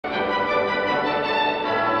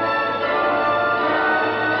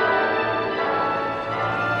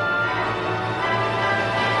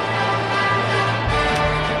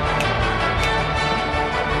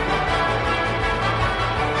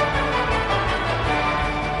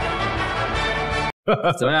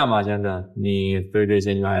怎么样，马先生？你对这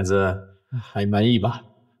些女孩子还满意吧？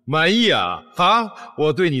满意啊！好，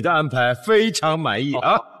我对你的安排非常满意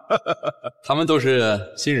啊！他们都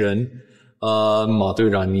是新人，马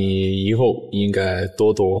队长，你以后应该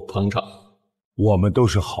多多捧场。我们都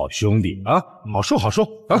是好兄弟啊，好说好说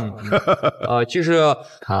啊！其实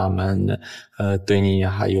他们对你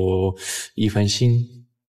还有一份心。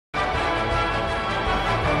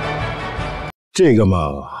这个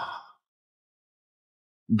嘛。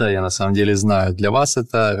 Да, я на самом деле знаю. Для вас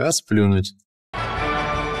это расплюнуть.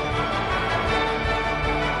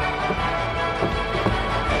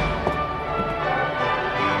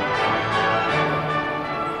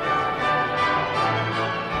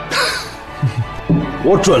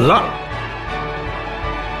 我准了。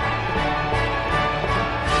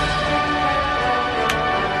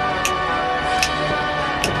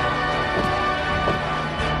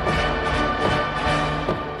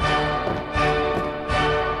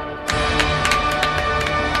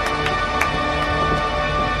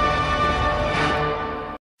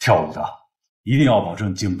跳舞的一定要保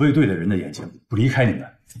证警备队的人的眼睛不离开你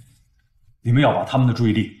们，你们要把他们的注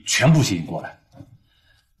意力全部吸引过来，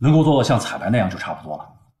能够做到像彩排那样就差不多了。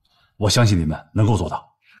我相信你们能够做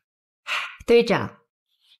到。队长，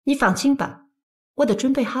你放心吧，我都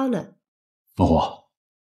准备好了。孟火，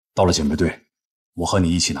到了警备队，我和你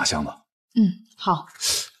一起拿箱子。好。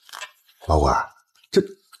老管，这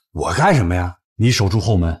我干什么呀？你守住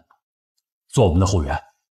后门，做我们的后援。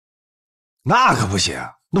那可不行，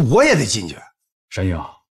那我也得进去。山鹰，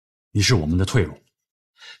你是我们的退路，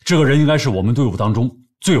这个人应该是我们队伍当中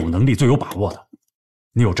最有能力、最有把握的。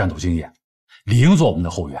你有战斗经验，理应做我们的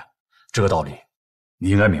后援，这个道理你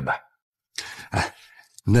应该明白。哎，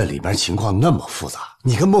那里边情况那么复杂，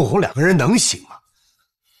你跟孟红两个人能行吗？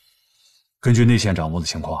根据内线掌握的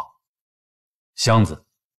情况，箱子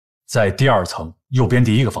在第2层右边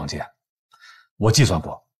第1个房间。我计算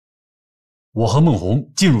过，我和孟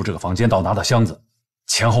红进入这个房间到拿到箱子，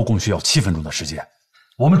前后共需要7分钟的时间。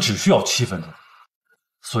我们只需要7分钟，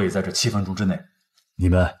所以在这7分钟之内，你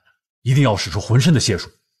们一定要使出浑身的解数，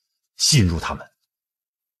吸引住他们。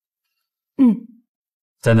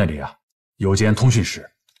在那里啊，有间通讯室。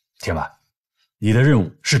天晚，你的任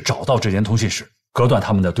务是找到这间通讯室，隔断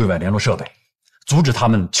他们的对外联络设备，阻止他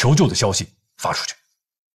们求救的消息发出去。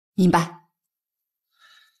明白。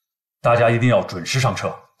大家一定要准时上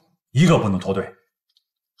车，一个不能脱队。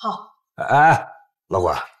好。哎，老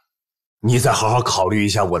管，你再好好考虑一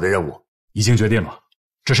下我的任务。已经决定了，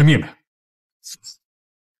这是命令。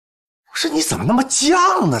我说你怎么那么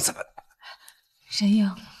犟呢？怎么？山鹰，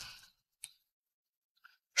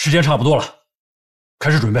时间差不多了，开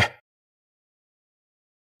始准备。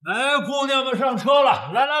来，姑娘们上车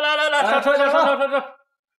了！来，上车！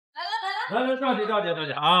来，着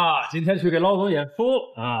急啊！今天去给老总演出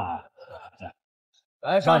啊！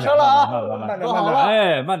来，上车了啊！坐好了，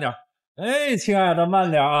哎，慢点。哎，亲爱的，慢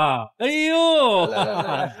点啊！哎呦，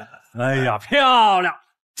哎呀，漂亮，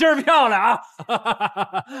今儿漂亮啊！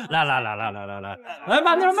来，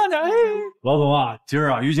慢点！哎，老总啊，今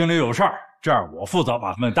儿啊，于经理有事儿，这样我负责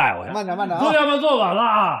把他们带回去。慢点啊！姑娘们坐稳了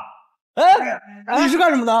啊！哎，你是干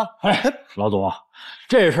什么的？哎，老总啊，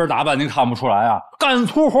这身打扮您看不出来啊？干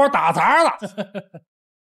粗活打杂的。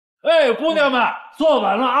哎，姑娘们坐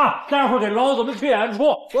稳了啊！待会儿给老总们去演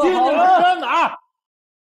出，听你们声的啊！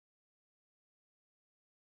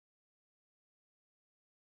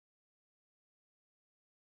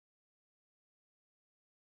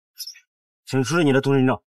请出示你的通行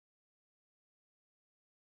证。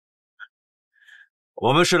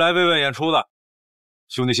我们是来慰问演出的，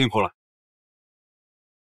兄弟辛苦了。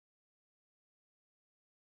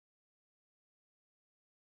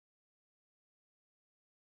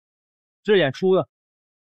这演出的。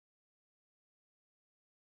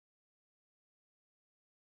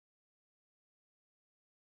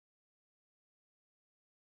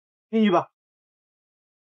进去吧。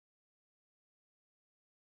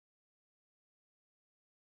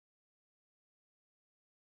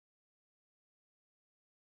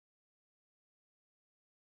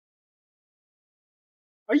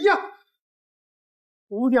哎呀，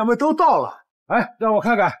姑娘们都到了，哎，让我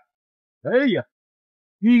看看。哎呀，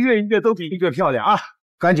一个都比一个漂亮啊！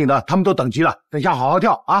赶紧的，他们都等急了，等一下好好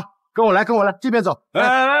跳啊！跟我来，这边走。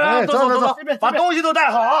来，走，把东西都带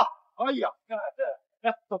好啊！哎呀，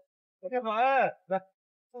来走，带好，哎，来，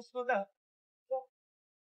都带好。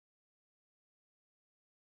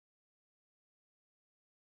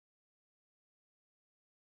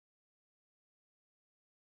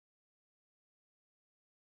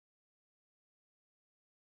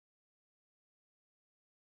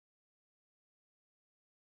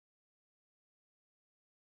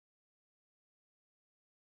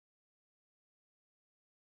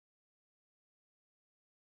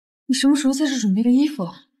你什么时候在这准备的衣服？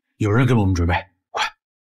有人给我们准备，快！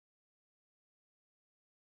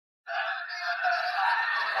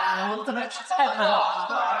我怎么吃菜呢？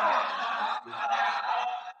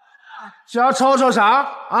瞎吵吵啥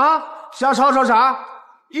啊？瞎吵吵啥？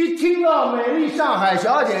一听到美丽上海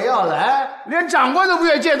小姐要来，连长官都不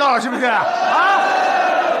愿意见到了，是不是？啊！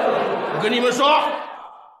我跟你们说，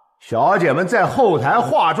小姐们在后台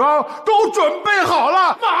化妆都准备好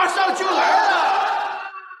了，马上就来了。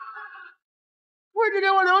位置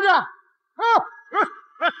给我留着。啊！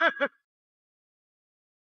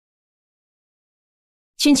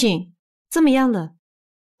青青，怎么样了？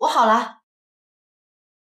我好了。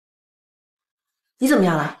你怎么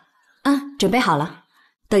样了？准备好了，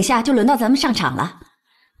等一下就轮到咱们上场了。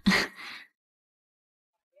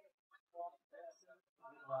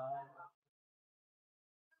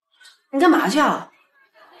你干嘛去啊？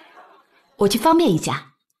我去方便一下。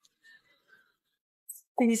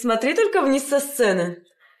Ты не смотри только вниз со сцены,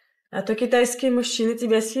 а то китайские мужчины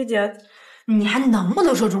тебя съедят. 你还能不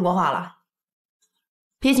能说中国话了？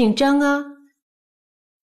别紧张啊。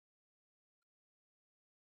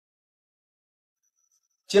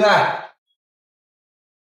进来。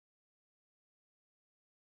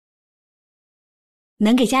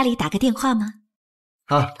能给家里打个电话吗？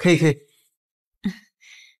啊，可以可以。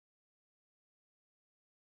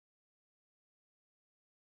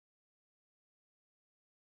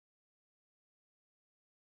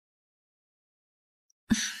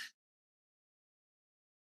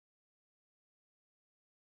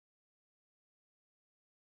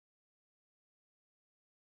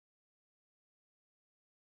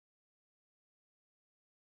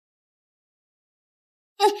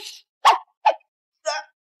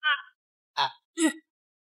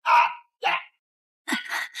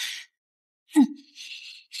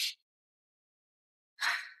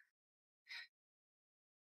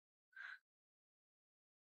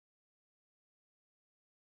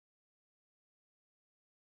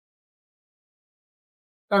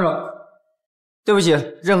站住！对不起，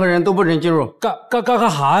任何人都不准进入。干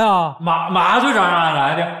啥呀？马队长让俺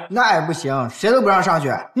来的。那也不行，谁都不让上去。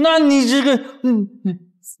那你这个，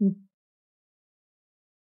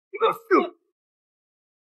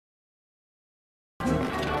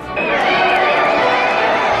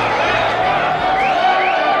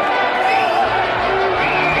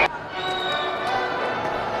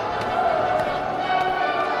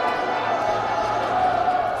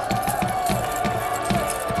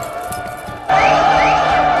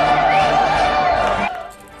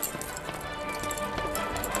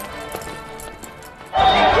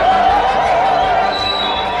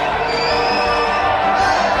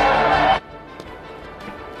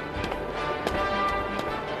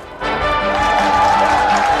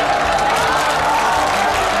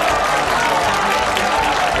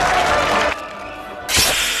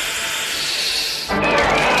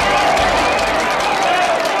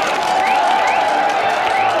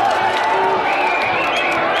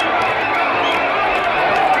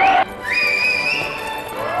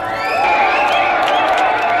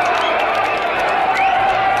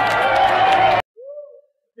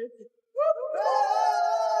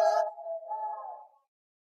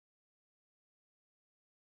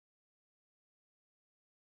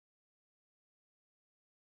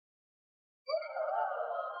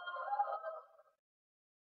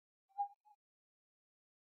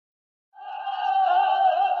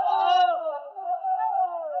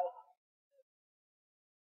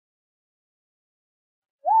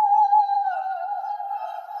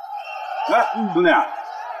来，兄弟，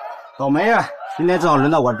倒霉呀！今天正好轮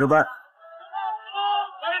到我值班。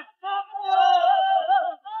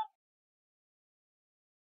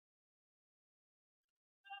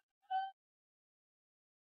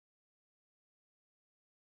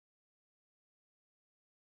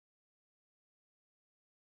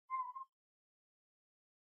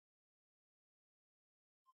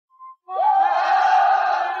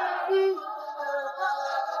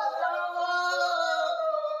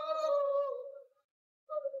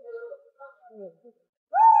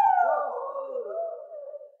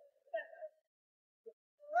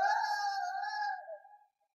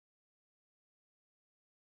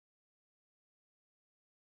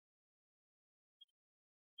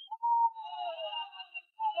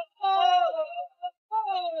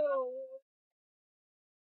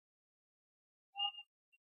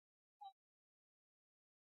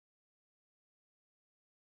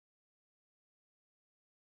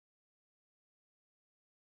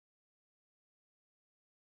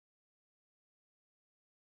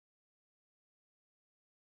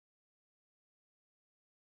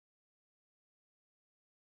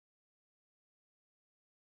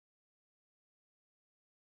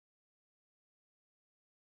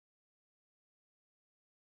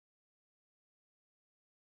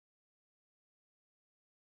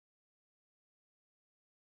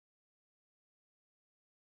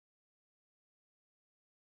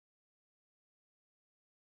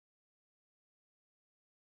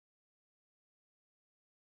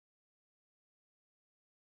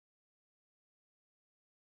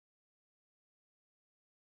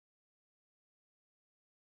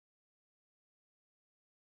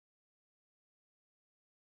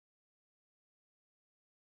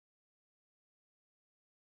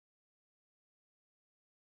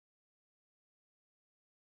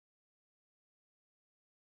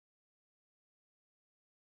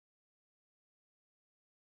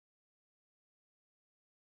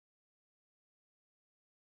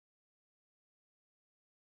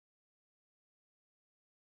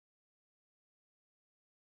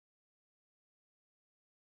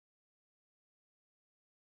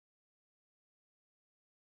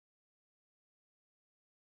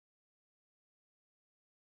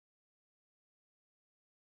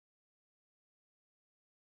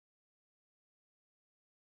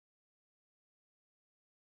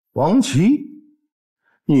王琦，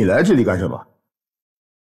你来这里干什么？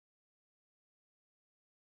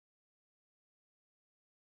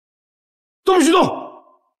动不许动！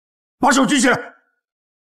把手举起来！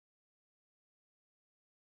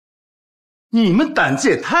你们胆子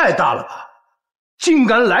也太大了吧！竟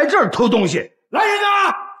敢来这儿偷东西！来人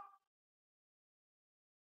呐！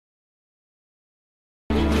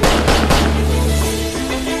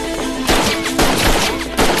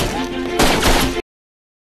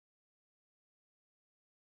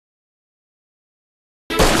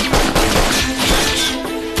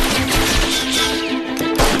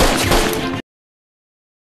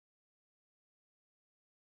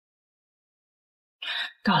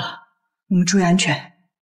到了，你们注意安全，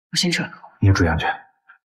我先撤。你也注意安全。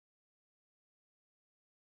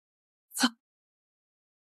走。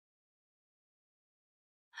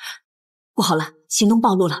不好了，行动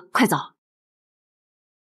暴露了，快走！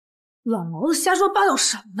老毛子瞎说八道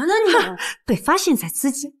什么呢你？被发现才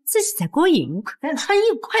刺激，自己在过瘾。赶紧穿衣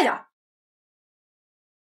服，快点！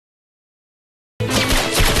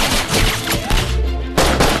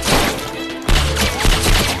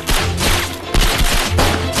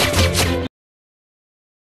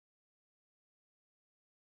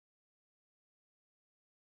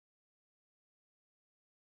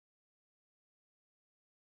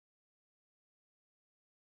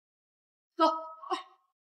走。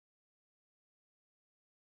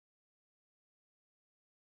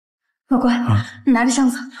老关，你拿着箱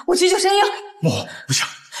子，我去救山鹰。不行，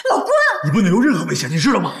老关，你不能有任何危险，你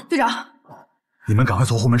知道吗？队长，你们赶快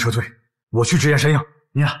从后门撤退，我去支援山鹰。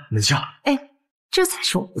你啊，你下。哎，这才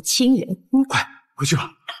是我的亲人。快回去吧。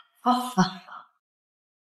好。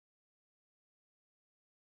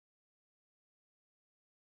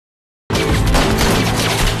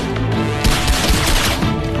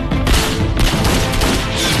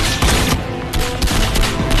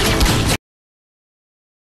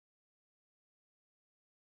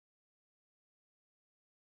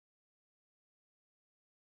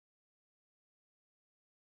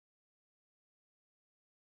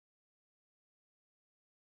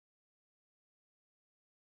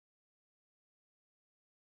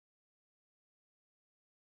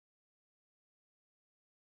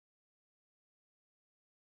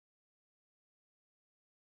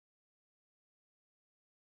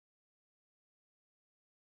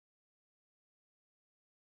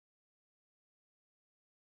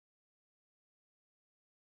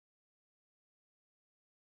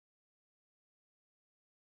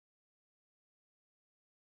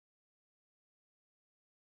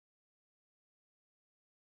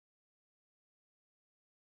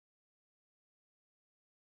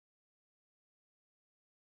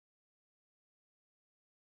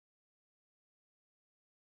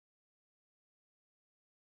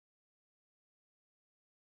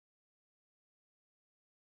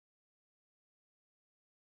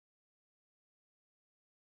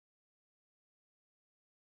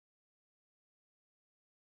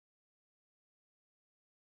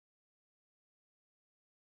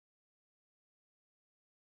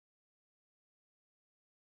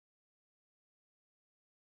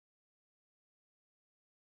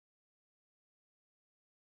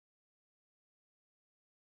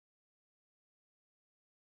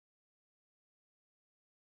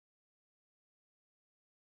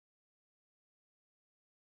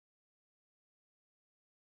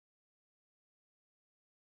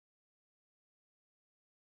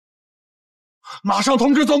马上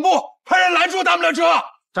通知总部，派人拦住他们的车。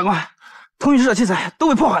长官，通讯社器材都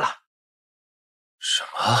被破坏了。什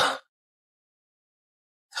么？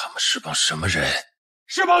他们是帮什么人？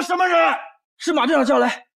是帮什么人？是马队长叫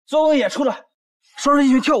来，周文也出了，说是一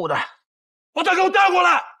群跳舞的。把他给我带过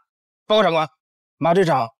来。报告长官，马队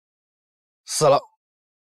长死了。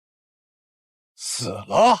死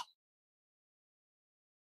了？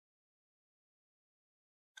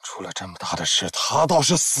出了这么大的事，他倒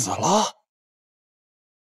是死了。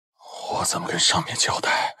我怎么跟上面交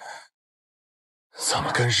代？怎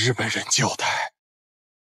么跟日本人交代？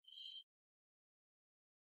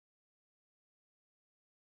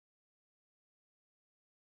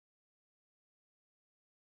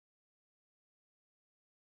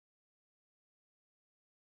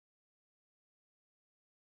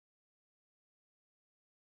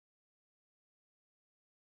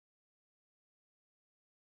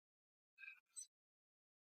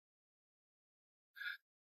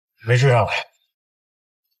没追上来。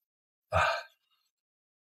太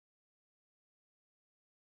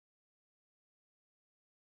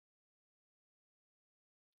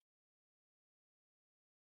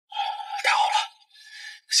好了，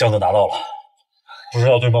箱子拿到了，不知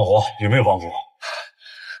道对孟红有没有帮助？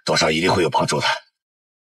多少一定会有帮助的。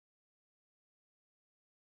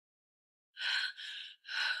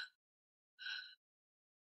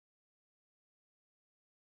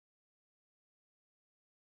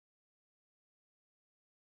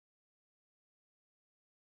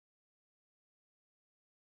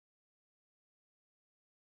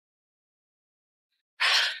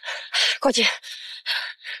高姐，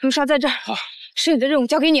如莎在这儿，师爷的任务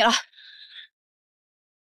交给你了。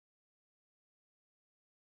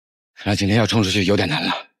那今天要冲出去有点难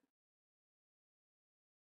了。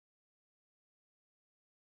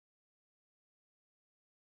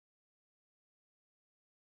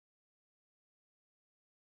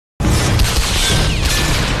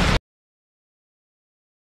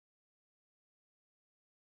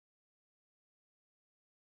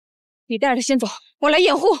你带着他先走，我来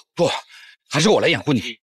掩护。不，还是我来掩护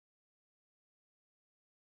你。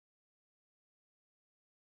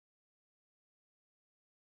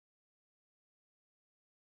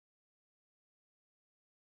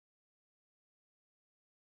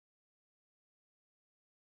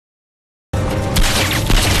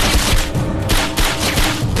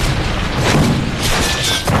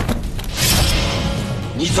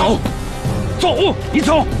你走，走，你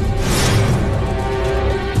走。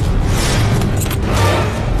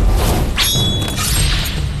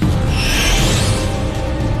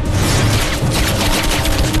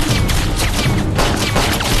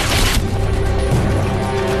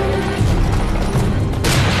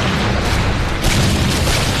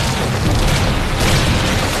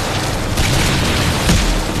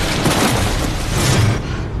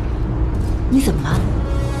你怎么了？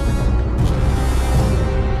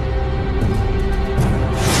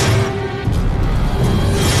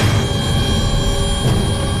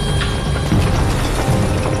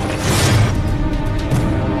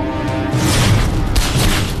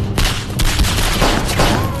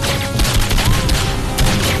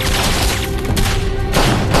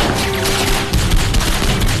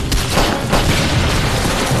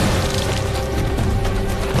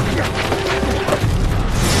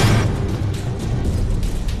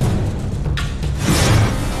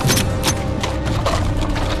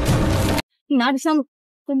你拿着箱子，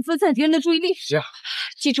分散敌人的注意力。行，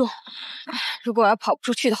记住，如果我要跑不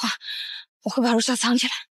出去的话，我会把如莎藏起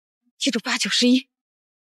来。记住8、9、11。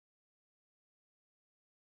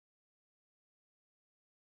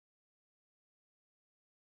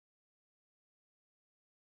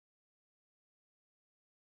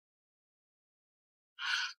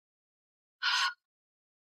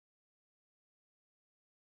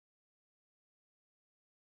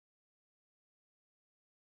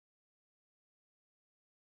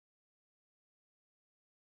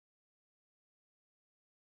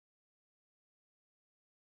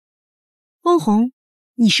温红，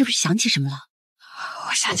你是不是想起什么了？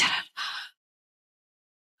我想起来了，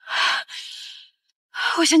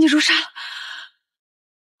我想起如莎了，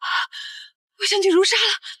我想起如莎了。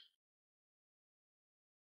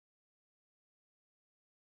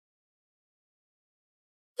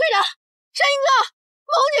队长，山鹰哥，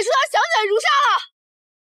梦红姐说她想起来如莎了。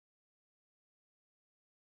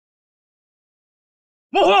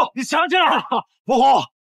梦红，你想起来了！梦红，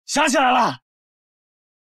想起来了。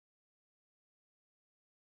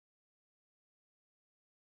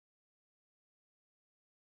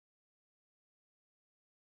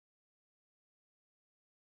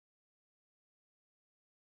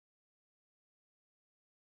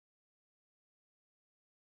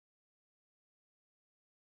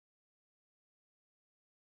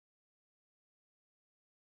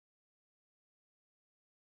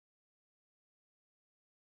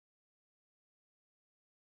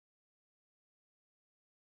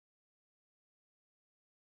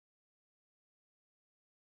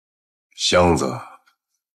箱子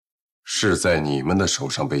是在你们的手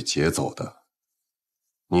上被劫走的，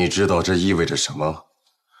你知道这意味着什么？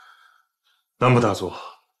南部大佐，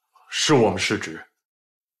是我们失职，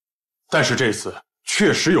但是这次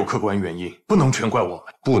确实有客观原因，不能全怪我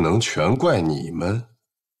们。不能全怪你们？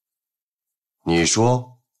你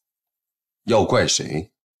说要怪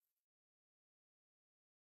谁？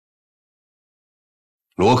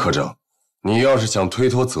罗科长，你要是想推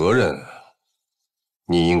脱责任，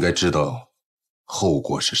你应该知道后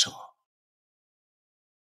果是什么。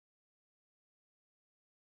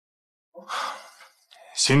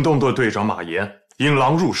行动队队长马岩引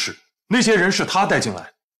狼入室，那些人是他带进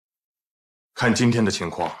来。看今天的情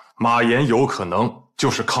况，马岩有可能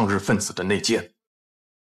就是抗日分子的内奸。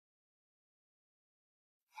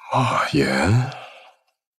马岩，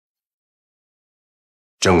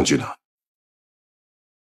证据呢？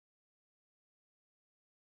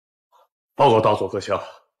报告大佐阁下，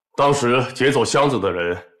当时劫走箱子的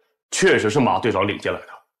人确实是马队长领进来的，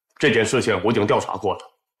这件事情我已经调查过了，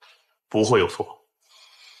不会有错。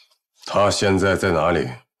他现在在哪里？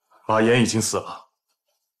马岩已经死了。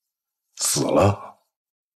死了？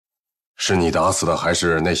是你打死的，还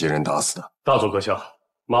是那些人打死的？大佐阁下，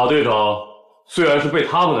马队长虽然是被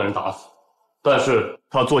他们的人打死，但是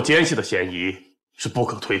他做奸细的嫌疑是不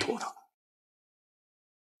可推脱的。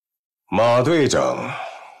马队长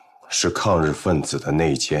是抗日分子的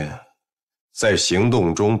内奸，在行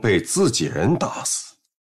动中被自己人打死。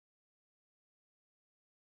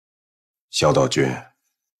萧道军，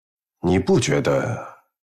你不觉得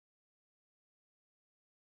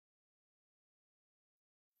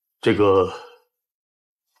这个？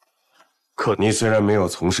可你虽然没有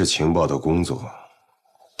从事情报的工作，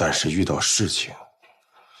但是遇到事情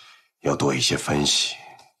要多一些分析，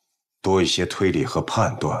多一些推理和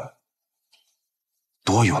判断，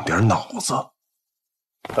多用点脑子。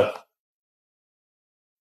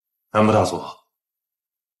南部大佐，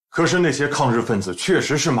可是那些抗日分子确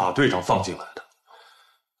实是马队长放进来的，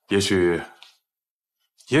也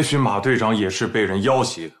许马队长也是被人要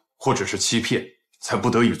挟或者是欺骗，才不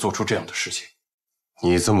得已做出这样的事情。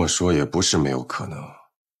你这么说也不是没有可能。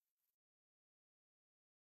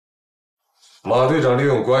马队长利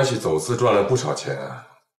用关系走私赚了不少钱，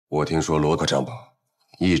我听说罗科长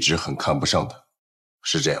一直很看不上他，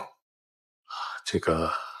是这样？这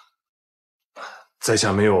个，在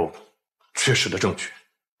下没有确实的证据。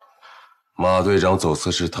马队长走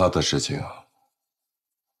私是他的事情，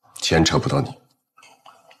牵扯不到你。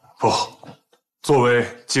不，作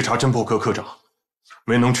为稽查侦破科科长，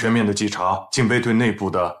没能全面的稽查警备队内部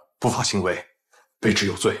的不法行为，被指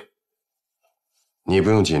有罪。你不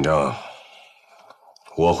用紧张，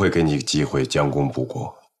我会给你机会将功补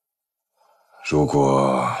过。如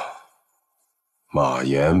果马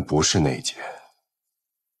岩不是内奸，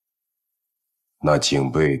那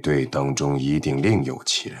警备队当中一定另有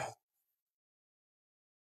其人。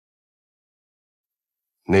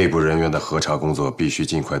内部人员的核查工作必须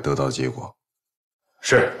尽快得到结果。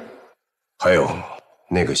是。还有，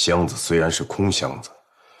那个箱子虽然是空箱子，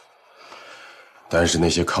但是那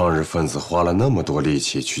些抗日分子花了那么多力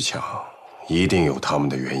气去抢，一定有他们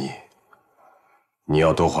的原因。你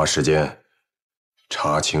要多花时间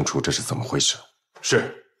查清楚这是怎么回事。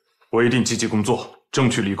是，我一定积极工作，争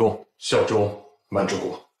取立功，效忠满洲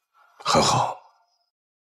国。很好。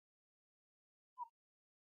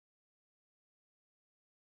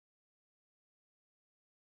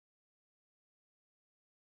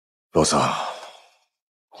罗桑，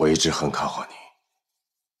我一直很看好你，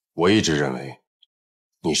我一直认为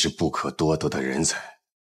你是不可多得的人才。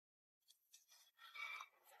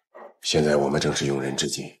现在我们正是用人之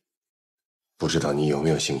际，不知道你有没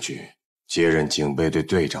有兴趣接任警备队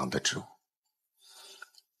队长的职务？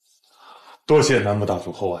多谢南部大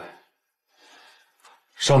佐厚爱。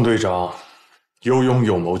上队长有勇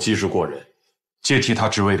有谋，机智过人，接替他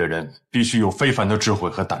职位的人必须有非凡的智慧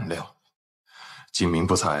和胆量。精明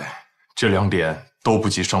不才，这2点都不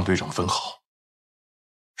及上队长分毫，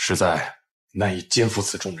实在难以肩负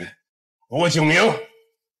此重任。罗景明，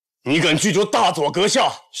你敢拒绝大佐阁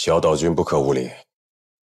下？萧道军不可无礼，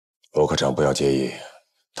罗科长不要介意，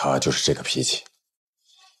他就是这个脾气。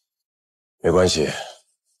没关系，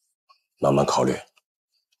慢慢考虑，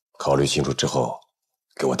考虑清楚之后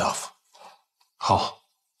给我答复。好，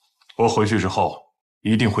我回去之后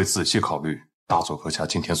一定会仔细考虑大佐阁下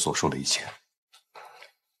今天所说的一切。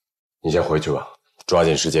你先回去吧，抓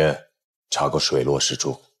紧时间查个水落石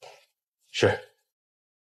出。是。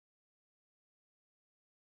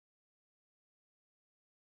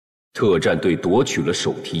特战队夺取了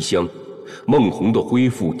手提箱，孟红的恢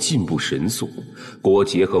复进步神速，郭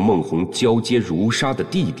杰和孟红交接如沙的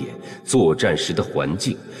地点，作战时的环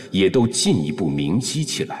境也都进一步明晰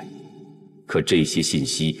起来。可这些信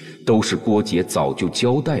息都是郭杰早就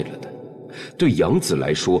交代了的，对杨子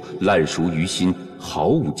来说烂熟于心，毫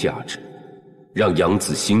无价值。让杨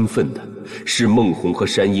子兴奋的是孟红和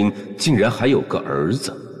山鹰竟然还有个儿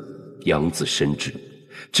子。杨子深知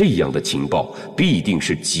这样的情报必定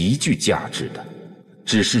是极具价值的，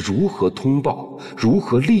只是如何通报，如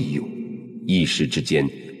何利用，一时之间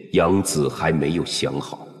杨子还没有想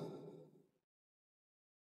好。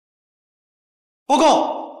报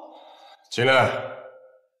告，进来。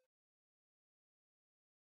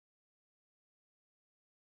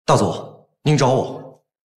大佐，您找我？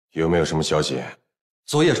有没有什么消息？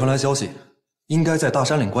昨夜传来消息，应该在大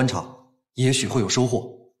山岭观察，也许会有收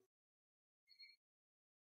获。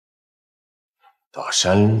大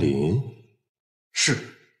山岭？是。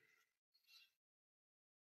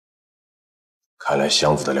看来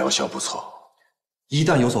箱子的疗效不错。一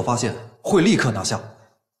旦有所发现，会立刻拿下。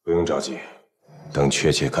不用着急，等确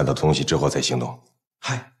切看到东西之后再行动。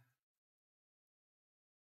嗨。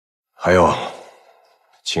还有，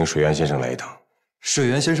请水源先生来一趟。水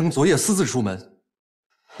源先生昨夜私自出门，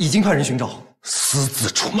已经派人寻找。私自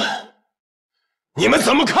出门？你们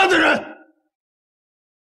怎么看的人？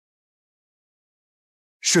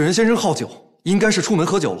水源先生好酒，应该是出门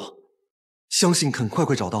喝酒了。相信肯快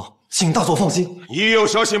找到，请大佐放心。一有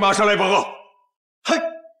消息马上来报告。嗨。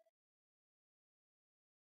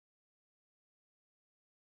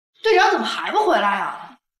队长怎么还不回来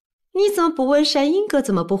啊？你怎么不问山鹰哥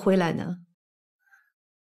怎么不回来呢？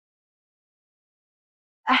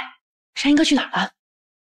哎，山鹰哥去哪儿了？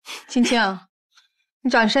青青，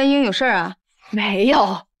你找山鹰有事儿啊？没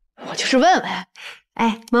有，我就是问问。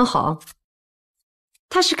哎，孟红，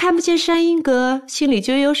他是看不见山鹰哥，心里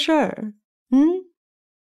就有事儿。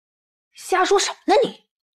瞎说什么呢你？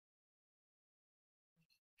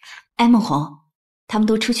哎，孟红，他们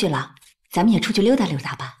都出去了，咱们也出去溜达溜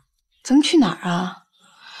达吧。咱们去哪儿啊？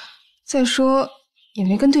再说也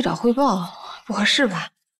没跟队长汇报，不合适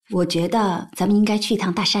吧？我觉得咱们应该去一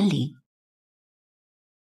趟大山林。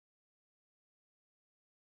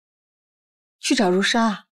去找如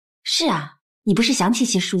纱？是啊，你不是想起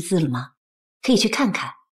些数字了吗？可以去看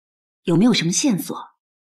看，有没有什么线索。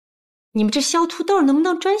你们这小土豆能不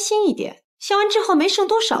能专心一点？想完之后没剩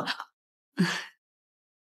多少了。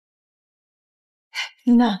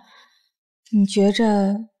那你觉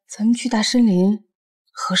着咱们去大森林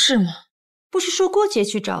合适吗？不是说郭姐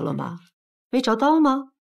去找了吗？没找到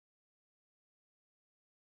吗？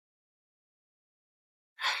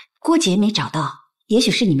郭姐没找到，也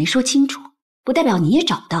许是你没说清楚，不代表你也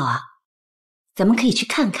找不到啊。咱们可以去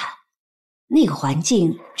看看，那个环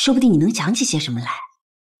境，说不定你能想起些什么来。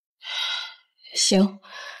行，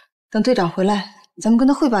等队长回来，咱们跟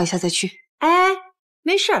他汇报一下再去。哎，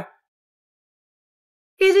没事儿，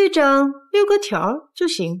给队长留个条就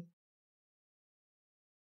行。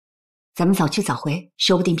咱们早去早回，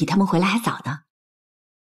说不定比他们回来还早呢。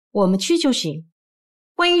我们去就行，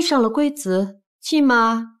万一上了鬼子，起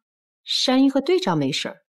码山鹰和队长没事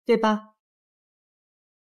儿，对吧？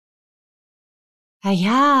哎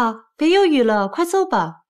呀，别犹豫了，快走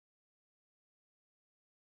吧。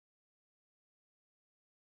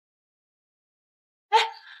哎，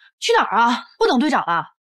去哪儿啊？不等队长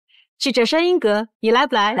了。去找山鹰阁，你来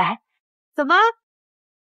不来？来，走吧。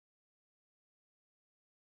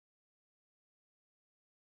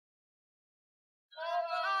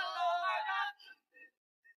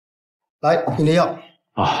来，订烈药。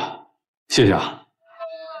啊，谢谢啊。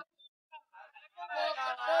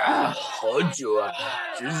好久啊，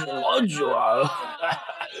真是好久啊！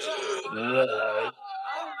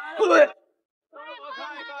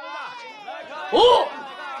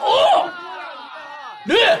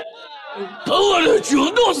你把我的酒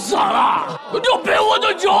弄洒了，要赔我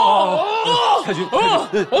的酒！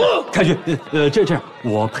开局，这样，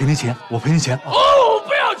我赔您钱，我赔您钱。我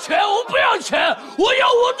不要钱，我不要钱，我要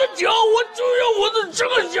我的酒，我就要我的这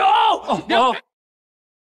个酒！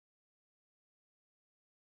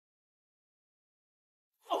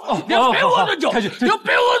你要赔我的酒！开局，你要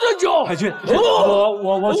赔我的酒！开局，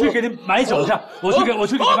我去给你买酒去，我去给你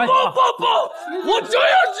买酒。不，我就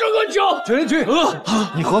要这个酒！全局，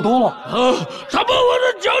你喝多了。他把我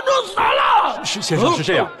的酒弄洒了。先生是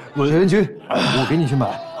这样，全局，我给你去买。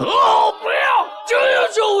不要，就要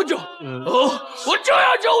95酒！我就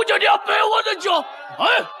要95酒！你要赔我的酒！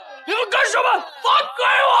哎，你们干什么？放开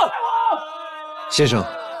我！先生，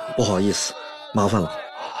不好意思，麻烦了。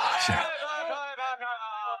是。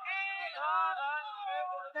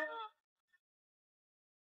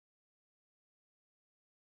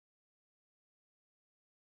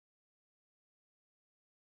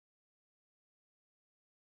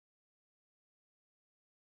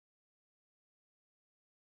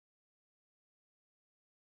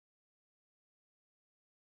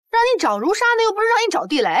让你找如纱，那又不是让你找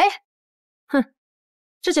地雷。哼，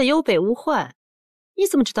这叫有备无患。你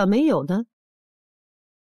怎么知道没有呢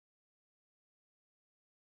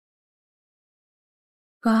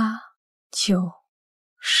？8、9、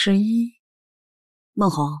11。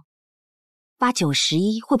孟红，8、9、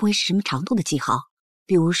11会不会是什么长度的记号？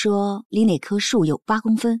比如说离哪棵树有8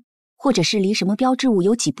公分，或者是离什么标志物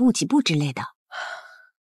有几步之类的。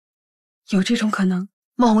有这种可能。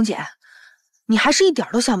孟红姐，你还是一点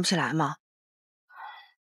都想不起来吗？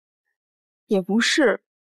也不是，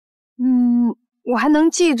我还能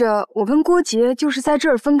记着我跟郭杰就是在这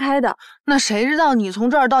儿分开的。那谁知道你从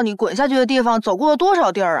这儿到你滚下去的地方走过了多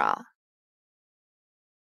少地儿啊？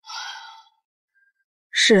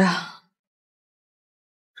是啊，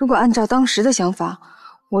如果按照当时的想法，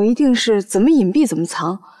我一定是怎么隐蔽怎么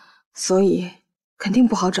藏，所以肯定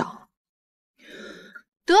不好找。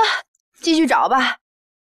得，继续找吧。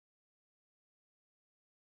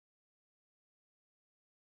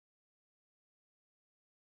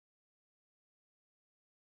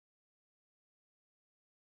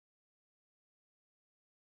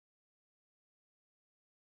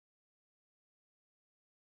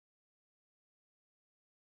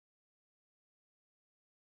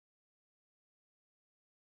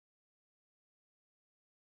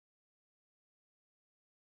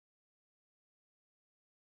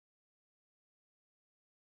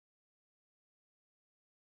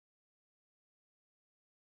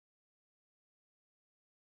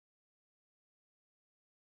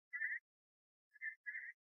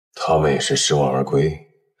他们也是失望而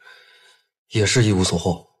归，也是一无所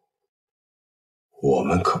获。我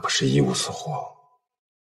们可不是一无所获。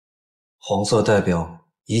黄色代表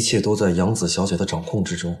一切都在杨子小姐的掌控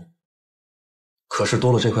之中，可是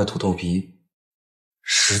多了这块土豆皮，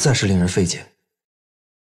实在是令人费解。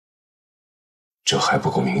这还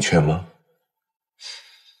不够明确吗？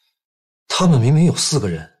他们明明有4个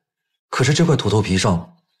人，可是这块土豆皮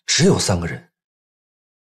上只有3个人。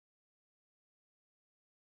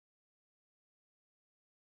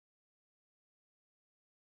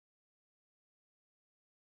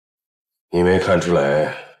你没看出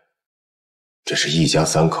来这是一家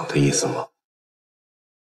3口的意思吗？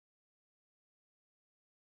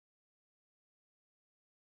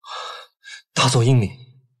大作英明。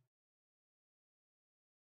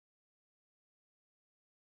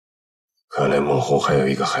看来孟红还有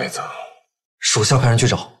一个孩子，属下派人去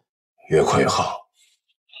找，越快越好。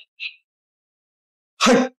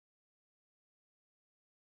嗨！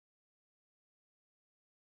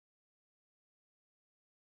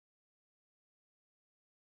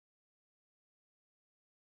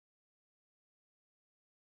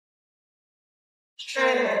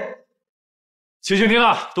齐晴婷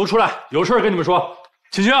啊，都出来，有事跟你们说。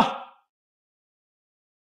齐晴，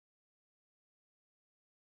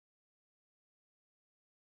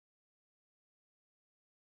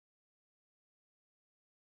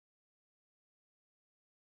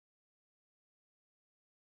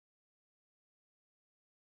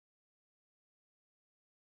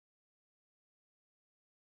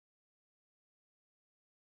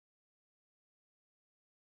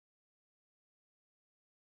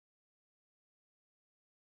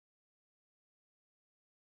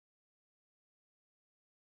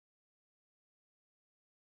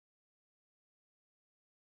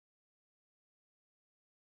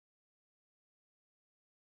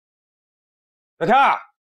小天儿，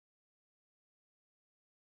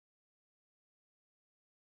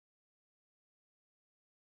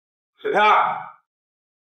小天儿，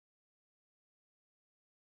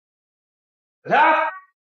小天儿，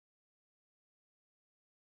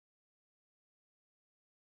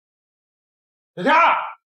小天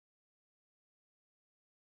儿。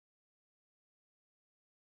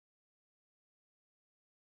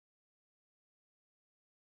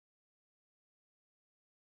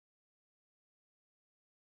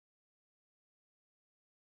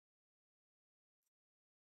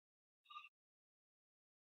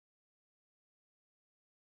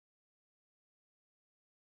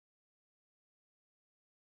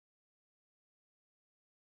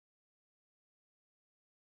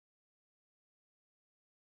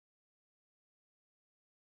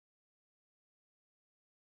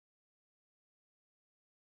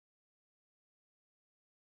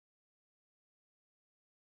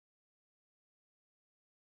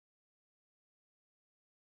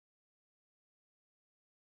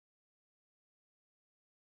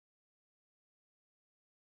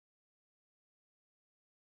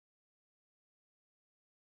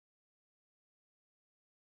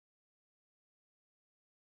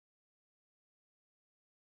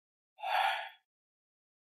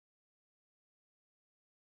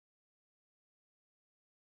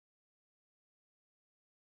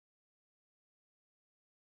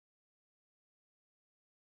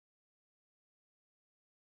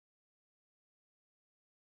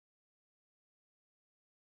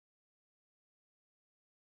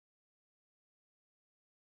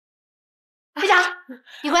队长，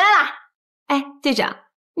你回来啦！哎，队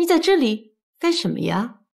长，你在这里干什么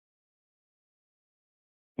呀？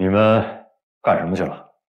你们干什么去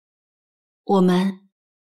了？我们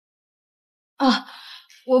啊，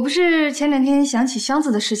我不是前2天想起箱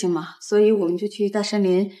子的事情嘛，所以我们就去大山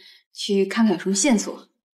林去看看有什么线索。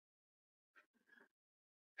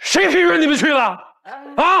谁批准你们去了？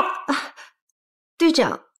啊！队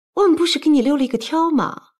长，我们不是给你留了一个条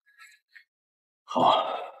吗？好，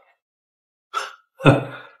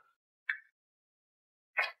哼，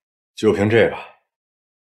就凭这个，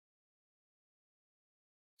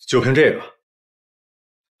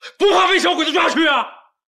不怕被小鬼子抓去啊？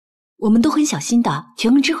我们都很小心的，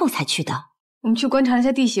全文之后才去的。我们去观察了一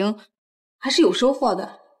下地形，还是有收获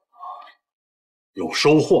的。有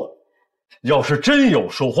收获？要是真有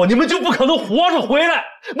收获，你们就不可能活着回来。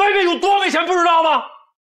外面有多危险，不知道吗？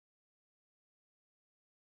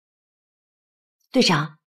队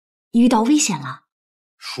长，你遇到危险了。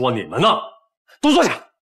说你们呢，都坐下。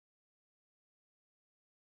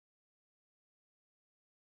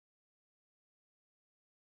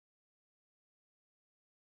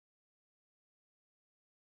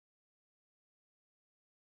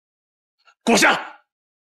给我下来！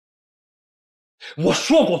我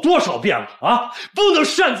说过多少遍了啊，不能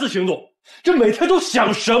擅自行动。这每天都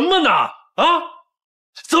想什么呢？啊，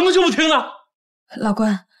怎么就不听呢？老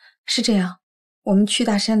关，是这样，我们去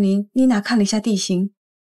大山林，妮娜看了一下地形，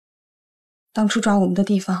当初抓我们的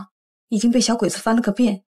地方已经被小鬼子翻了个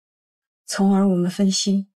遍，从而我们分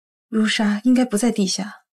析，如沙应该不在地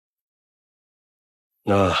下。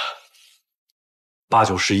那8、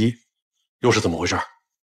9、11又是怎么回事？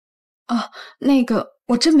哦，那个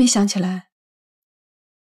我真没想起来。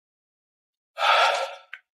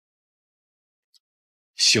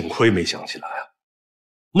幸亏没想起来啊！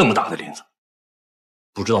那么大的林子，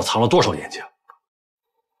不知道藏了多少眼睛。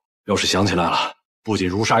要是想起来了，不仅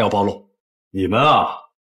如沙要暴露，你们啊，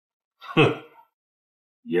哼，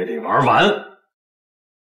也得玩完。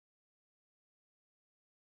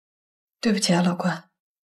对不起啊，老关，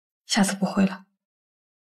下次不会了。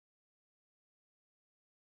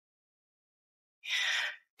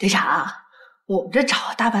队长，我们这找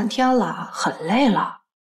了大半天了，很累了。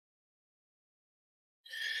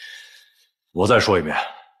我再说一遍，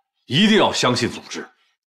一定要相信组织。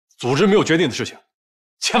组织没有决定的事情，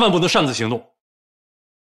千万不能擅自行动。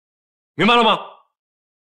明白了吗？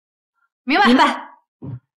明白，明白，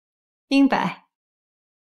明白。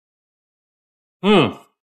嗯。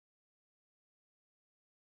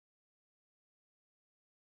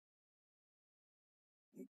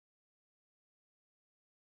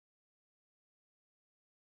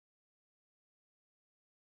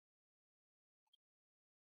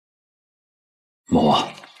某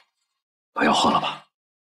啊，把药喝了吧。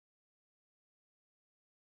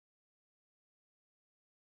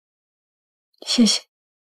谢谢。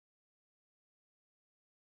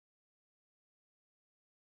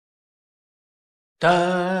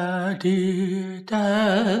哒滴哒，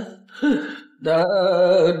哒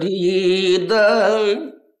滴哒，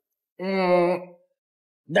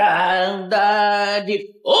哒哒滴。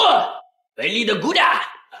哦，美丽的姑娘，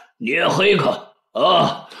你也喝一口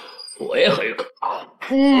啊，我也喝一口。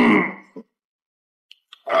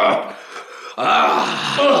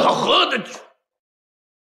好喝的酒。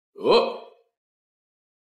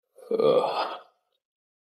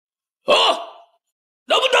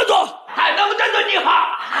能不能走？能不能走？你好，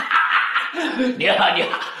你好，你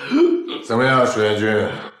好。怎么样，水源君，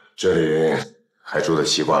这里还住得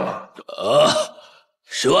习惯吗？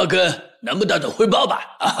十万跟能不能走汇报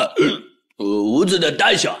吧？屋子的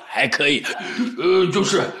大小还可以，就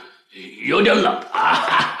是有点冷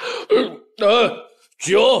啊。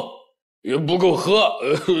酒也不够喝，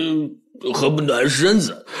喝不暖身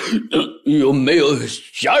子，又没有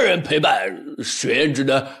家人陪伴，学员只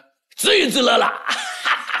能自娱自乐啦。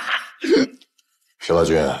石老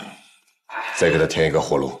君，再给他添一个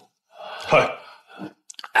活路。嗨，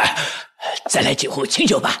再来几壶清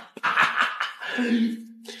酒吧。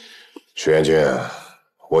水源君，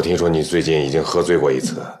我听说你最近已经喝醉过一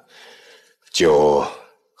次，酒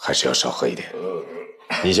还是要少喝一点。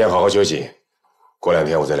你先好好休息，过2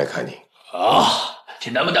天我再来看你。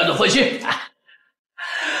请咱们当做欢心。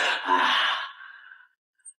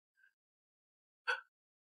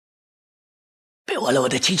别忘了我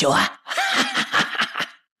的清酒啊！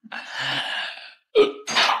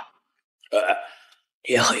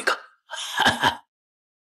也喝一个。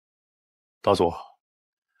大佐，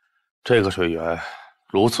这个水源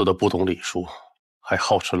如此的不懂礼数，还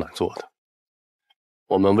好吃懒做的，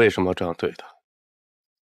我们为什么这样对他？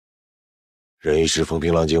忍一时风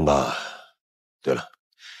平浪静吧。对了，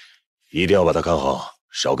一定要把他看好，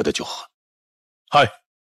少给他酒喝。嗨，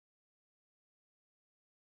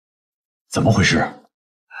怎么回事？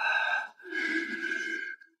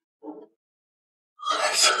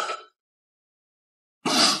孩子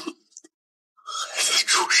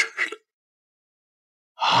出事了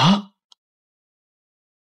啊！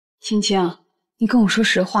青青，你跟我说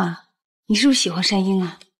实话，你是不是喜欢山鹰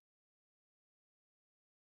啊？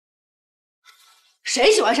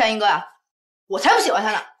谁喜欢山鹰哥呀？我才不喜欢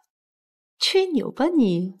他呢！吹牛吧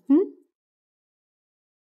你？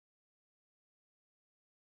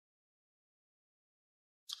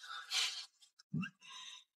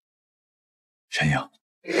沈英，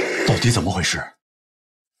到底怎么回事？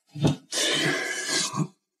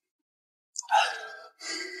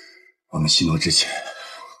我们西农之前，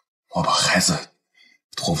我把孩子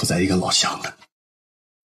托付在一个老乡的，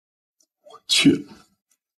我去了，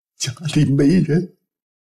家里没人，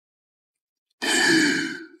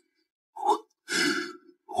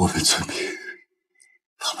我们村民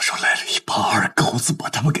他们说来了一帮二狗子，把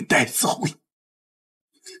他们给带走了。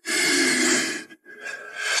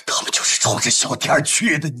他们就是冲着小天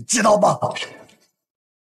去的，你知道吗？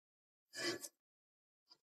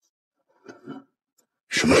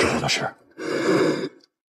什么时候的事？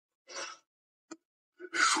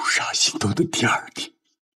入沙行动的第2天。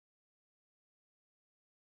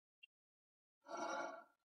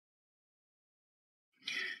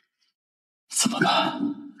怎么办？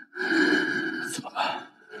怎么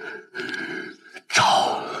办？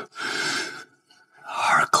找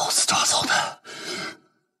二狗子抓走的，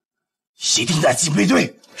一定在警备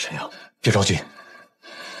队。沈阳，别着急，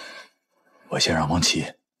我先让王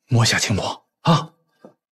琦摸下情况啊。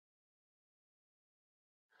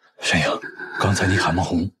沈阳，刚才你喊孟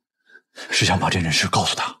红，是想把这件事告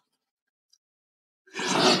诉他。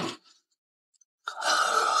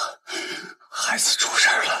孩子出事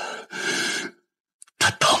了，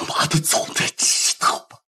他他妈的总得知道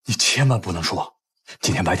吧？你千万不能说，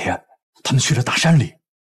今天白天他们去了大山里。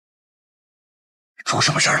出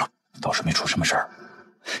什么事了？倒是没出什么事儿，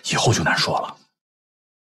以后就难说了。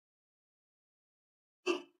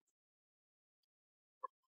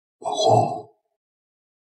孟红，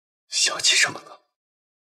想起什么了？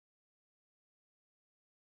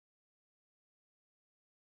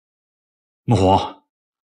孟红。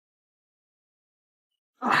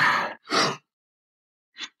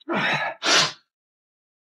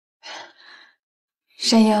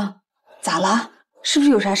山鹰，咋了？是不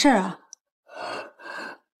是有啥事儿啊？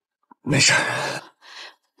没事，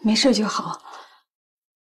没事就好。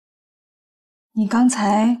你刚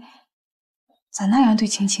才咋那样对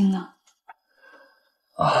青青呢？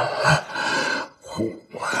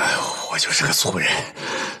我就是个粗人，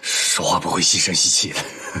说话不会细声细气的。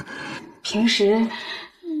平时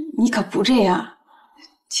你可不这样。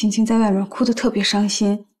青青在外面哭得特别伤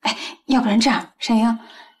心。哎，要不然这样，山鹰，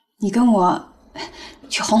你跟我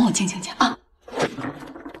去哄哄青青去啊。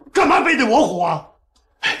干嘛非得我哄啊？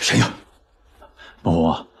山鹰，孟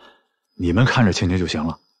红，你们看着青青就行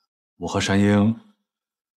了，我和山鹰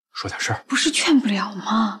说点事儿。不是劝不了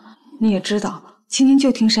吗？你也知道，青青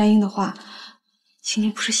就听山鹰的话。青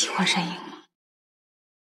青不是喜欢山鹰吗？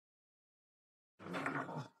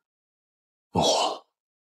孟红，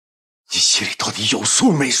你心里到底有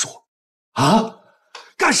数没数？啊？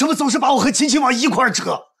干什么总是把我和青青往一块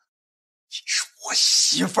扯？你是我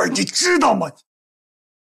媳妇儿，你知道吗？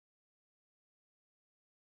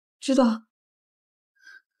知道？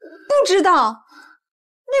不知道？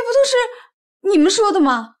那不都是你们说的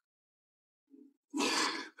吗？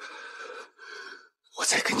我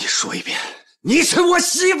再跟你说一遍，你是我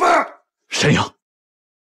媳妇儿。山鹰，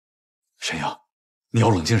山鹰，你要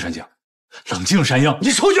冷静山鹰，冷静山鹰，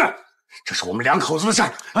你出去！这是我们两口子的事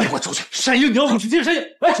儿。哎，我出去。山鹰，你要冷静山鹰，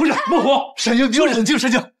哎，出去。孟红，山鹰，你要冷静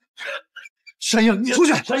山鹰，山鹰，你出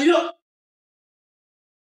去。山鹰。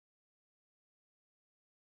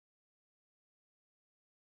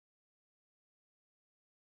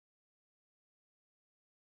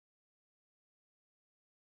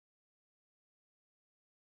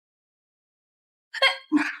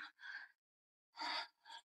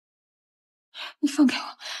你放开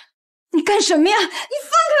我！你干什么呀？你放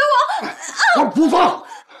开我！我不放，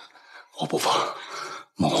我不放。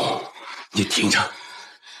孟红，你听着，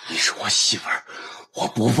你是我媳妇儿，我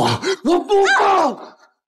不放，我不放。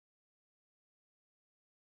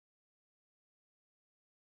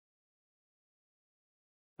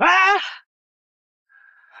哎，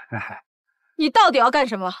你到底要干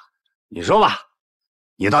什么？你说吧，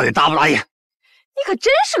你到底答不答应？你可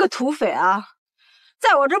真是个土匪啊！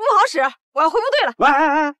在我这不好使，我要回部队了。喂，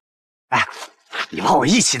哎，你把我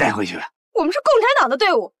一起带回去。我们是共产党的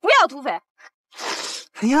队伍，不要土匪。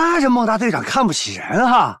哎呀，这孟大队长看不起人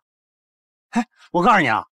哈！哎，我告诉你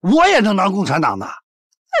啊，我也能当共产党的。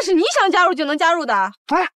那是你想加入就能加入的。哎，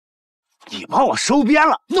你把我收编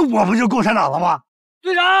了，那我不就共产党了吗？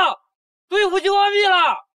队长，队服就完毕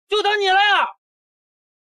了，就等你了呀！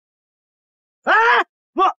哎，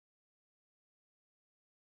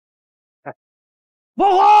孟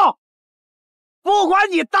红，不管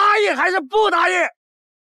你答应还是不答应，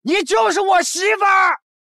你就是我媳妇儿。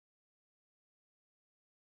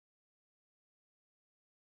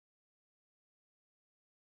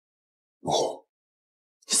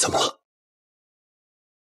怎么了？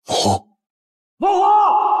孟红，孟红，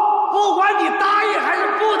不管你答应还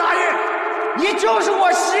是不答应，你就是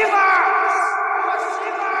我媳妇儿。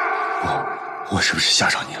我是不是吓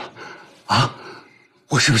着你了？啊，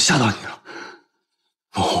我是不是吓到你了？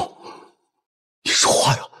孟红，你说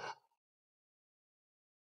话呀！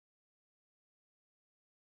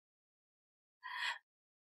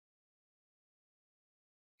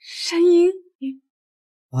山鹰，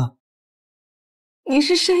啊，你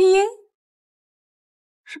是山鹰？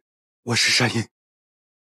我是山鹰。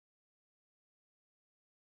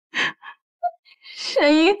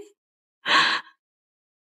山鹰，我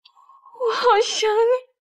好想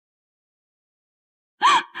你。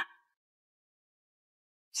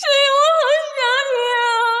山鹰，我好想你啊！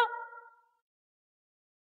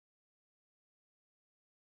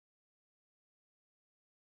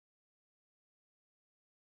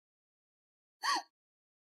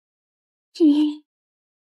山鹰，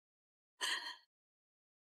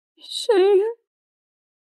山鹰。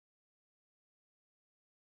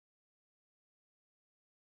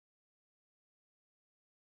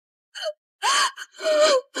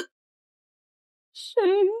山鹰，山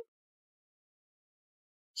鹰，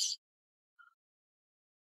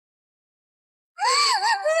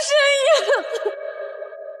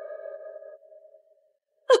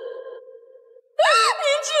你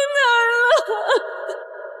去哪儿了？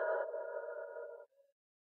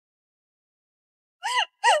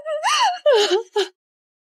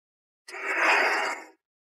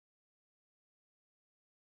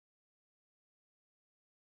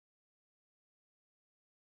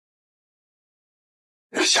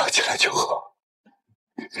想起来就好，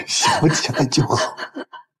想起来就好。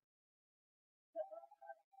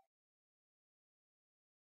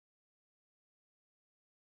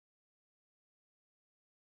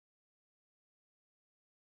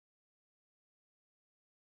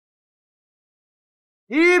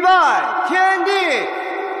一拜天地，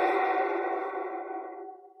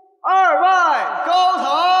二拜高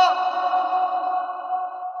堂，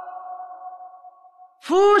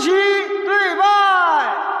夫妻对拜。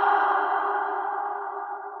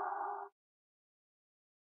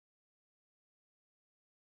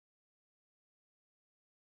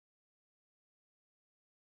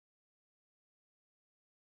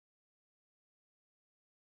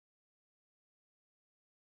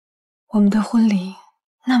我们的婚礼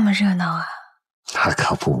那么热闹啊！那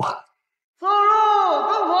可不嘛。送入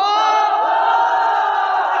洞房。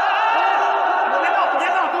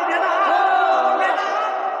别闹！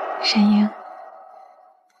山鹰，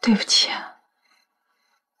对不起啊，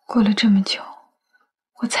过了这么久，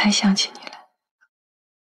我才想起你来。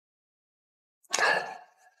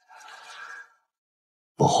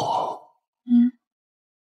孟红，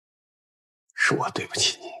是我对不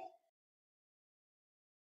起你。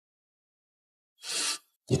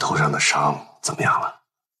你头上的伤怎么样了？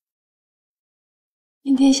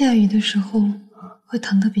阴天下雨的时候会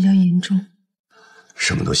疼得比较严重。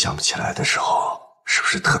什么都想不起来的时候，是不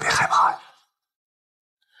是特别害怕呀？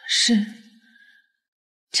是，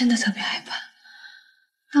真的特别害怕。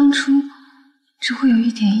当初只会有一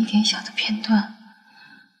点一点小的片段，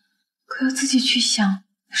可要自己去想，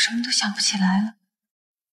什么都想不起来了。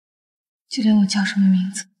就连我叫什么名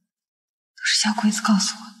字，都是小鬼子告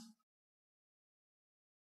诉我的。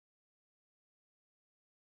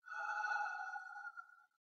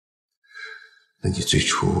那你最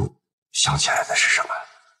初想起来的是什么？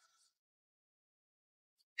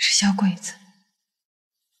是小鬼子。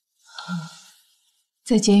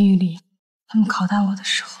在监狱里，他们拷打我的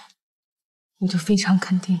时候，我就非常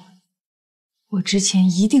肯定，我之前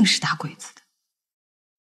一定是打鬼子的。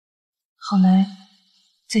后来，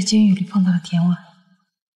在监狱里碰到了田婉，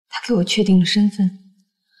他给我确定了身份，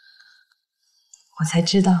我才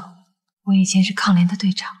知道我以前是抗联的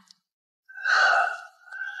队长。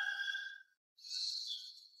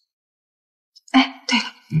哎，对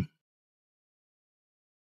了，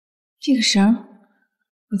这个绳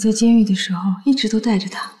我在监狱的时候一直都带着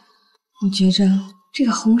它，我觉着这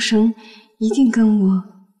个红绳一定跟我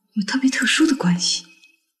有特别特殊的关系。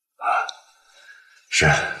是，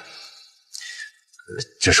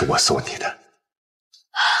这是我送你的。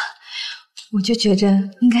我就觉着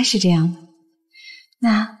应该是这样的。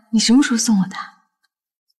那你什么时候送我的？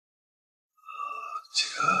这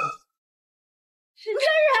个沈真人，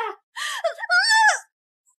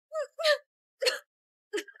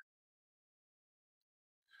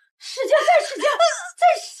使劲，再使劲，再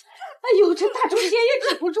使！哎呦，这大中邪也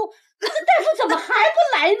止不住，大夫怎么还不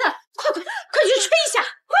来呢？快去吹一下，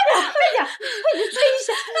快点，快去吹一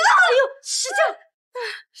下！哎呦，使劲，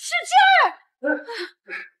使劲！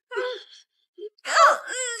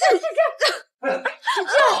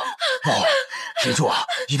记住啊，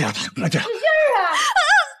一定要挺着。使劲儿啊！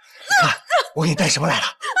看，我给你带什么来了？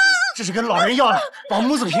这是跟老人要的，保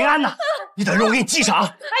母子平安呢。你等着，我给你系上啊！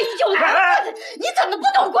哎呦，你怎么不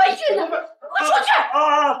懂规矩呢？快出去！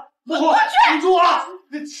母后，你住啊！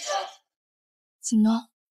锦嬷，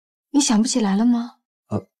你想不起来了吗？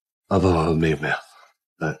不，没有，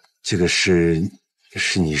这个是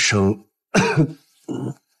你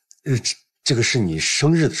这个是你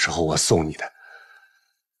生日的时候我送你的。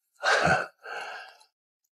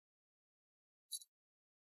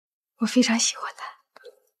我非常喜欢它。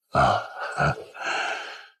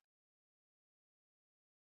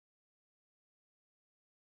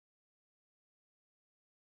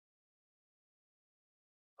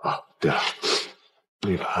对了，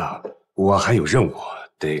那个我还有任务，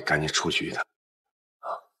得赶紧出去一趟。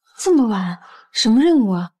这么晚，什么任务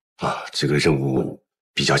啊？这个任务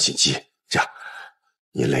比较紧急，这样，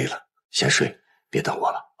你累了先睡，别等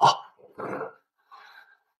我了啊。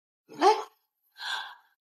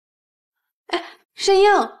申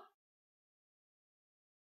英，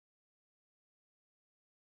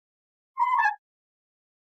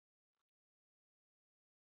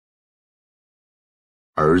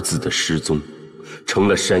儿子的失踪，成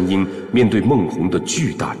了山鹰面对孟红的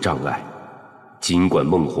巨大障碍。尽管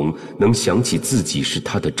孟红能想起自己是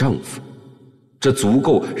她的丈夫，这足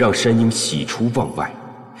够让山鹰喜出望外，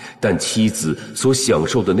但妻子所享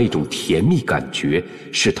受的那种甜蜜感觉，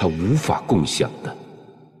是他无法共享的。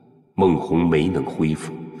孟红没能恢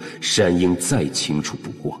复，山鹰再清楚不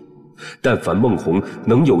过。但凡孟红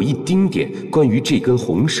能有一丁点关于这根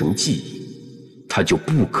红绳记忆，他就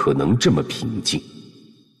不可能这么平静。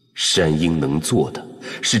山鹰能做的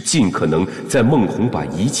是尽可能在孟红把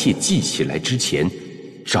一切记起来之前，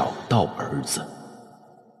找到儿子。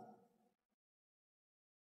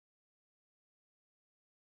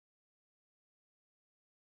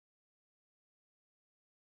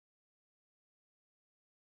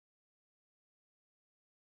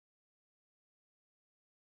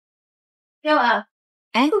天晚，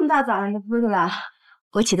哎，这么大早上就出去了？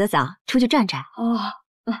我起得早，出去转转。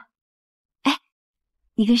哎，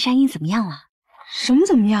你跟山鹰怎么样了？什么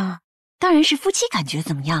怎么样啊？当然是夫妻感觉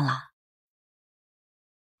怎么样了。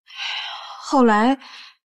后来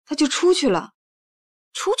他就出去了。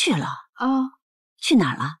出去了？啊，去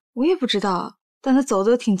哪儿了？我也不知道，但他走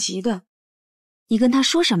得挺急的。你跟他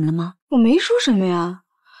说什么了吗？我没说什么呀，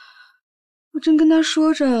我正跟他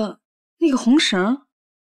说着那个红绳，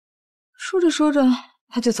说着说着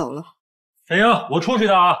他就走了。沈英，我出去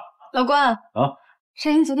的啊。老关啊，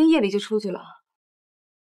山鹰昨天夜里就出去了。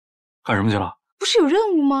干什么去了？不是有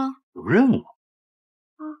任务吗？有任务？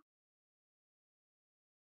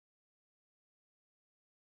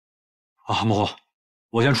孟红，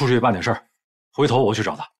我先出去办点事儿，回头我去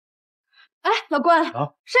找他。哎，老关，啊，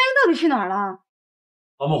山鹰到底去哪儿了？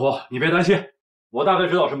孟红，你别担心，我大概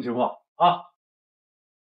知道什么情况啊，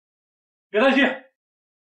别担心。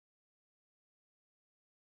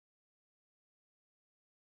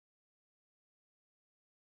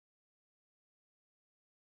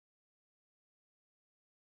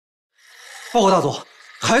报告大佐，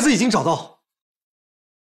孩子已经找到，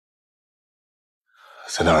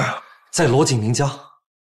在哪儿啊？在罗景明家。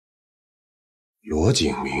罗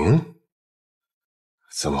景明？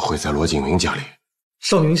怎么会在罗景明家里？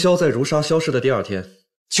尚云霄在如沙消失的第2天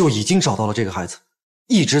就已经找到了这个孩子，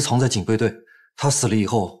一直藏在警备队。他死了以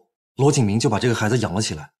后，罗景明就把这个孩子养了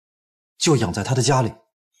起来，就养在他的家里。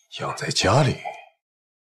养在家里？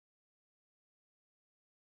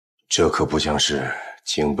这可不像是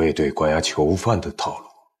警备队关押囚犯的套路。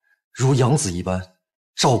如养子一般，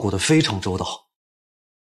照顾得非常周到。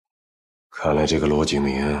看来这个罗景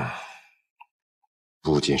明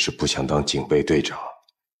不仅是不想当警备队长，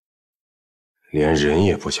连人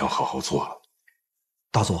也不想好好做了。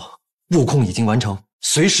大佐，布控已经完成，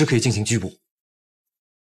随时可以进行拘捕。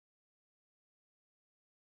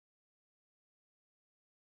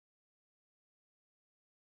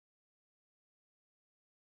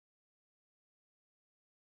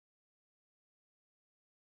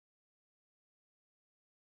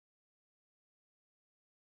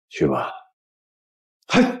去吧。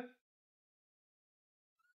嗨。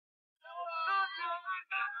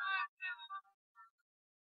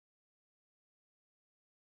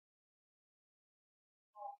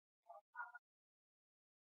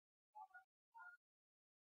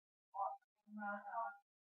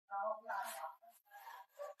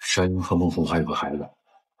山鹰和孟红还有个孩子。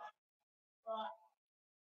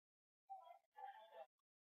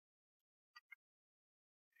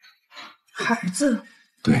孩子？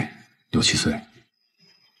对，6、7岁。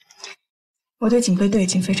我对警备队已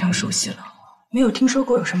经非常熟悉了，没有听说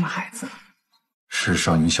过有什么孩子。是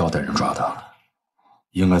尚云霄带人抓的，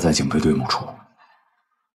应该在警备队某处。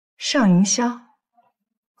尚云霄，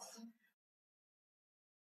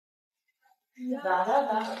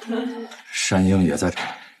山鹰也在这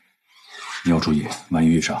儿，你要注意，万一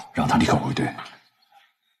遇上，让他立刻回队。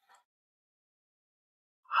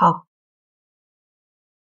好。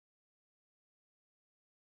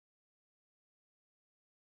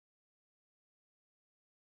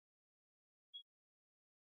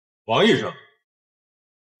王医生，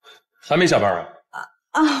还没下班啊？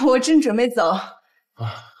啊，我正准备走。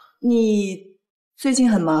你最近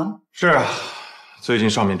很忙？是啊，最近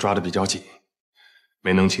上面抓的比较紧，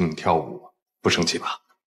没能请你跳舞，不生气吧？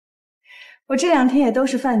我这2天也都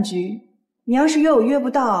是饭局，你要是约我约不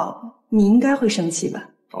到，你应该会生气吧？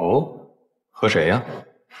哦，和谁呀？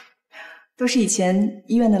都是以前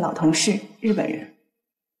医院的老同事，日本人。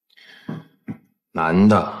男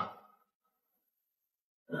的。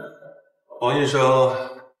王医生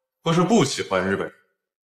不是不喜欢日本人，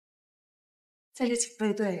在这警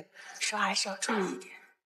备队，说话还是要注意一点。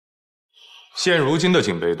现如今的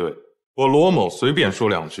警备队，我罗某随便说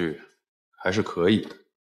2句还是可以的。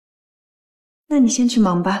那你先去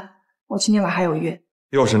忙吧，我今天晚上还有约。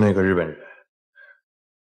又是那个日本人。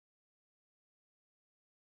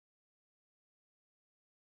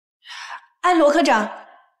哎，罗科长，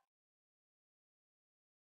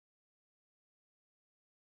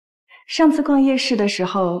上次逛夜市的时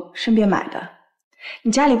候顺便买的，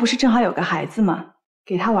你家里不是正好有个孩子吗？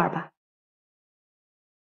给他玩吧。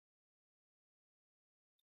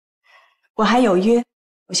我还有约，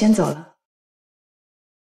我先走了。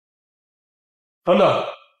等等，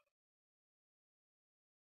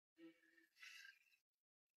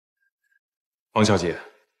王小姐，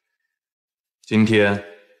今天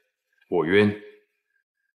我约你。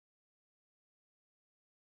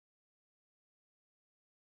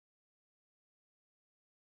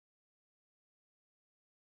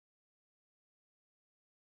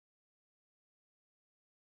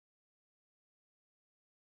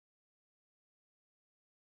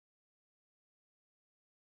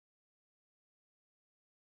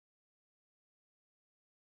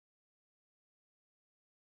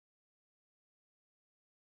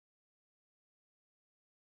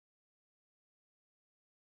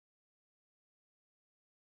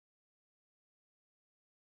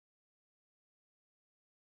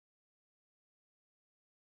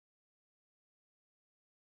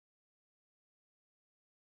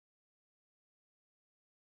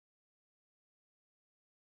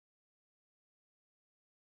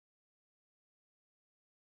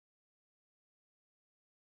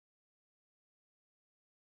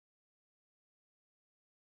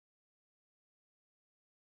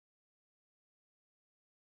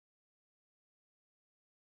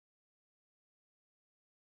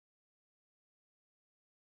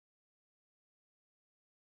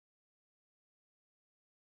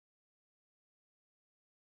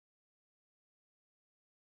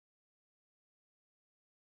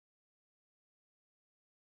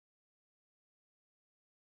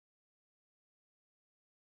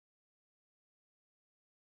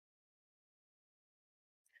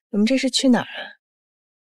我们这是去哪儿啊？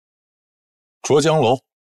卓江楼，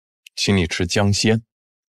请你吃江鲜。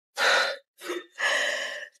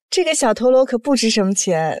这个小头颅可不值什么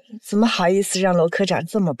钱，怎么好意思让罗科长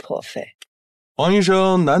这么破费？王医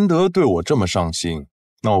生难得对我这么上心，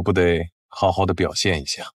那我不得好好的表现一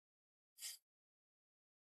下。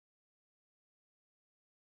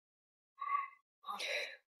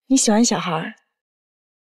你喜欢小孩？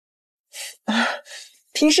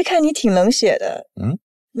平时看你挺冷血的，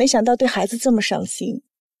没想到对孩子这么上心，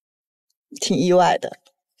挺意外的。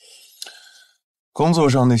工作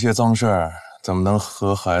上那些脏事儿，怎么能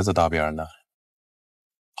和孩子搭边呢？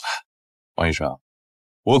王医生，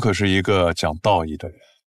我可是一个讲道义的人。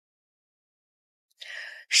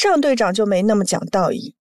尚队长就没那么讲道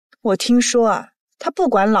义，我听说啊，他不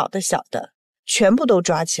管老的小的，全部都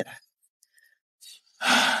抓起来。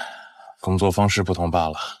工作方式不同罢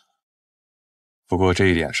了。不过这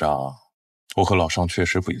一点上，我和老尚确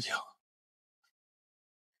实不一样。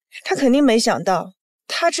他肯定没想到，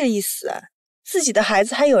他这一死啊，自己的孩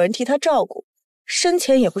子还有人替他照顾，生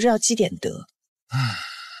前也不知道积点德。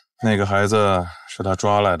那个孩子是他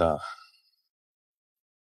抓来的。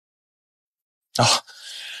啊，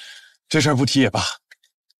这事儿不提也罢。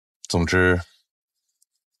总之，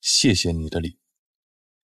谢谢你的礼物。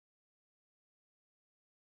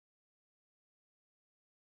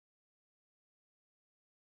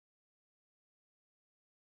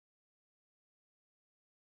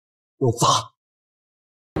我砸！